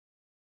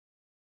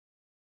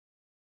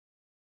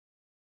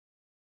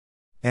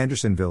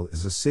Andersonville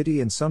is a city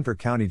in Sumter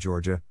County,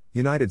 Georgia,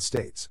 United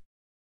States.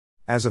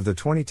 As of the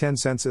 2010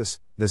 census,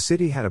 the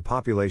city had a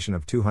population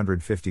of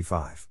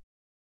 255.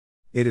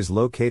 It is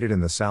located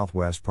in the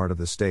southwest part of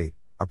the state,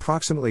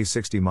 approximately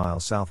 60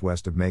 miles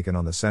southwest of Macon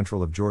on the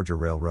Central of Georgia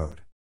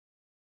Railroad.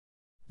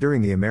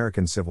 During the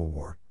American Civil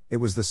War, it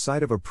was the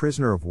site of a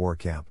prisoner of war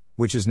camp,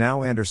 which is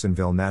now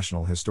Andersonville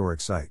National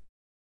Historic Site.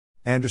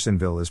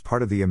 Andersonville is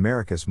part of the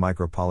Americus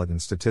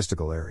Micropolitan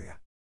Statistical Area.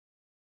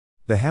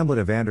 The hamlet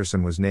of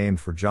Anderson was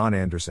named for John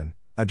Anderson,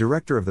 a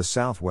director of the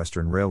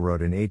Southwestern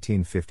Railroad in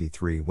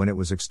 1853 when it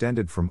was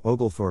extended from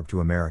Oglethorpe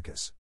to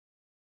Americus.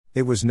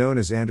 It was known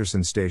as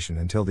Anderson Station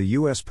until the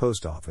U.S.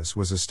 Post Office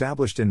was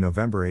established in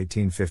November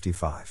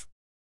 1855.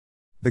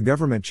 The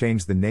government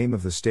changed the name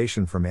of the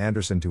station from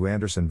Anderson to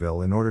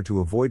Andersonville in order to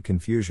avoid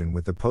confusion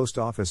with the post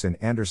office in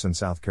Anderson,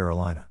 South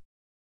Carolina.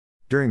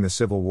 During the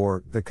Civil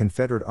War, the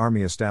Confederate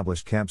Army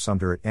established Camp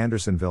Sumter at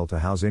Andersonville to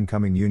house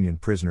incoming Union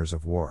prisoners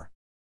of war.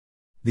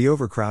 The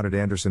overcrowded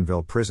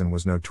Andersonville prison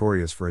was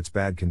notorious for its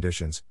bad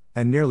conditions,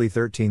 and nearly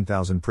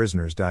 13,000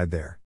 prisoners died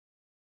there.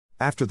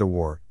 After the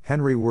war,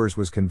 Henry Wirz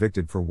was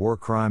convicted for war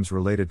crimes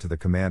related to the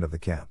command of the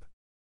camp.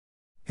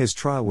 His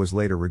trial was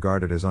later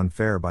regarded as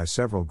unfair by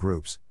several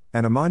groups,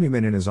 and a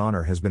monument in his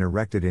honor has been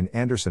erected in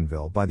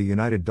Andersonville by the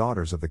United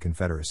Daughters of the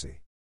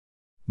Confederacy.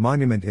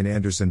 Monument in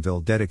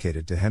Andersonville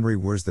dedicated to Henry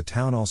Wirz. The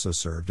town also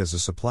served as a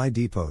supply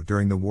depot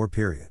during the war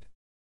period.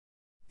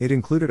 It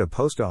included a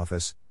post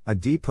office, a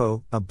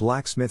depot, a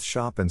blacksmith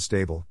shop and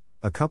stable,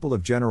 a couple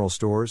of general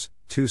stores,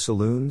 2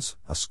 saloons,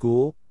 a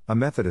school, a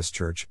Methodist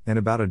church, and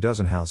about a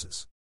dozen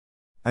houses.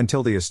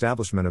 Until the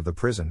establishment of the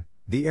prison,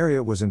 the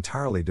area was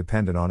entirely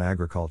dependent on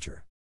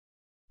agriculture.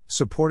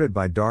 Supported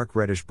by dark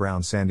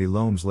reddish-brown sandy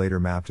loams later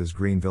mapped as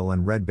Greenville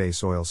and Red Bay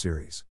soil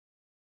series.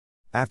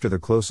 After the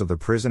close of the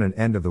prison and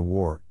end of the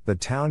war, the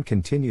town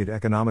continued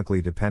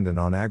economically dependent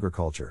on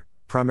agriculture,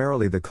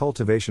 primarily the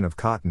cultivation of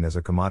cotton as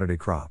a commodity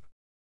crop.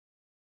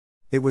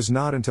 It was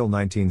not until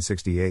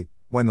 1968,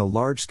 when the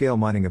large-scale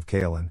mining of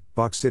kaolin,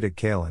 bauxitic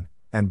kaolin,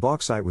 and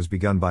bauxite was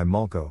begun by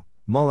Mulco,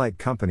 Mullite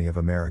Company of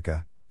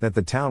America, that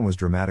the town was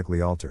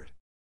dramatically altered.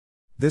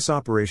 This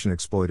operation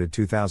exploited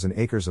 2,000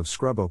 acres of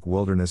scrub oak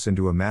wilderness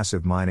into a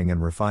massive mining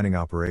and refining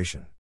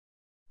operation.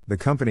 The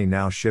company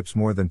now ships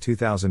more than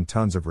 2,000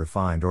 tons of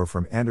refined ore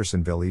from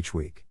Andersonville each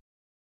week.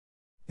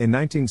 In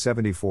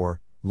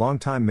 1974,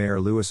 longtime Mayor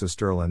Louis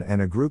Easterlin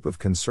and a group of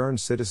concerned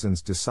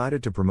citizens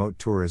decided to promote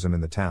tourism in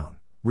the town,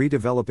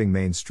 redeveloping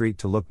Main Street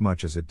to look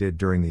much as it did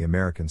during the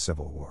American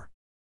Civil War.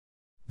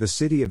 The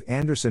city of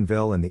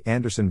Andersonville and the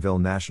Andersonville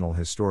National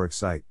Historic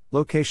Site,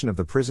 location of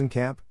the prison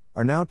camp,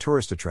 are now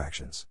tourist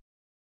attractions.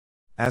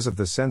 As of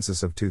the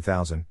census of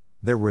 2000,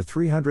 there were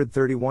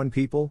 331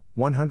 people,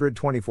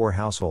 124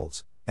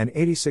 households, and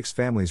 86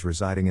 families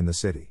residing in the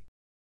city.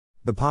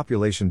 The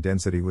population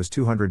density was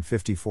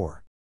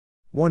 254.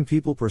 1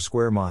 people per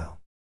square mile.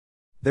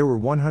 There were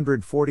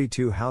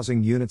 142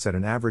 housing units at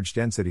an average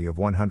density of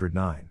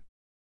 109.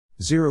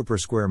 0 per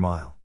square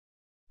mile.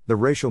 The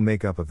racial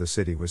makeup of the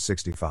city was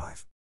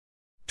 65.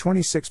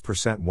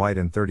 26% white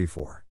and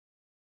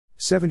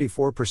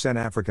 74%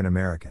 African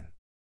American.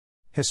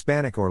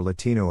 Hispanic or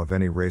Latino of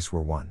any race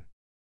were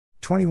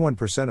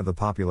 21% of the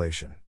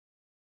population.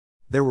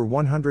 There were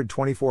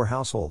 124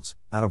 households,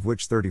 out of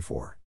which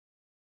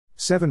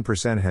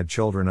 7% had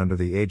children under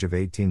the age of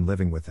 18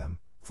 living with them,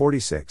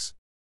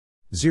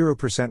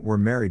 0% were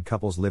married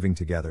couples living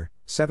together,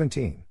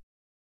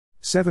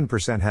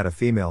 7% had a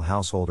female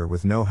householder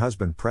with no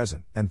husband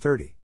present, and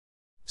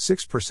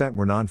 6%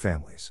 were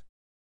non-families.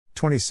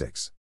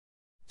 6%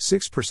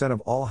 of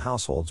all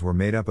households were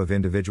made up of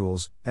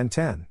individuals, and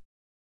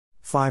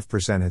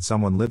 5% had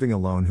someone living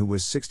alone who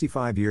was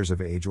 65 years of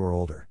age or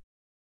older.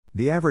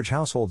 The average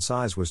household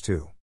size was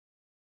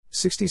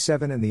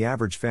 2.67 and the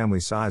average family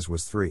size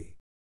was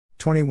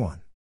 3.21.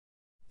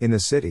 In the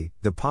city,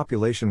 the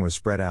population was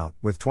spread out,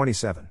 with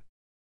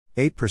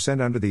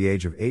 8% under the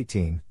age of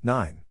 18,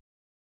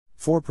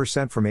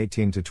 4% from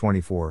 18 to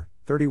 24,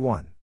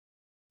 31.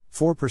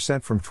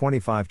 4% from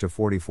 25 to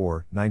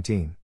 44,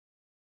 19.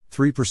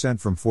 3%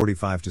 from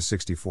 45 to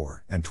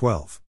 64, and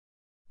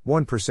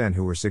 1%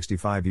 who were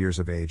 65 years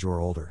of age or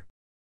older.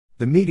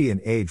 The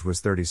median age was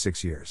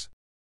 36 years.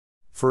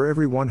 For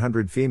every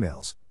 100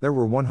 females, there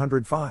were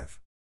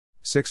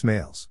 6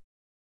 males.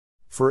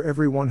 For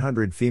every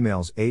 100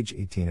 females age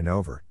 18 and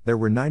over, there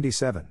were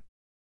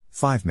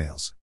 5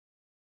 males.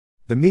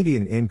 The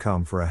median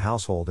income for a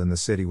household in the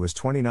city was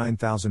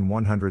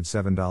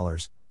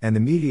 $29,107, and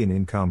the median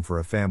income for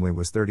a family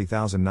was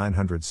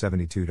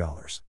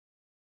 $30,972.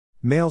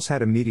 Males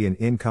had a median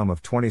income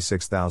of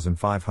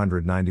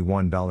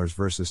 $26,591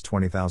 versus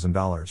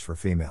 $20,000 for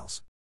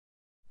females.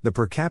 The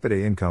per capita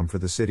income for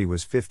the city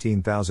was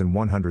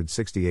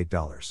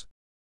 $15,168.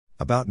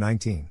 About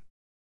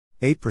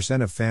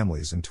 19.8% of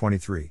families and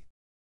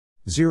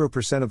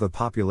 23.0% of the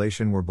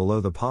population were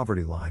below the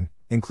poverty line,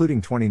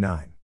 including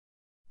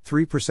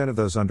 29.3% of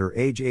those under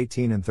age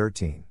 18 and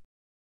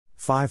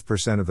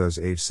 13.5% of those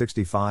age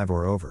 65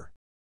 or over.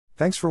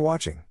 Thanks for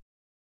watching.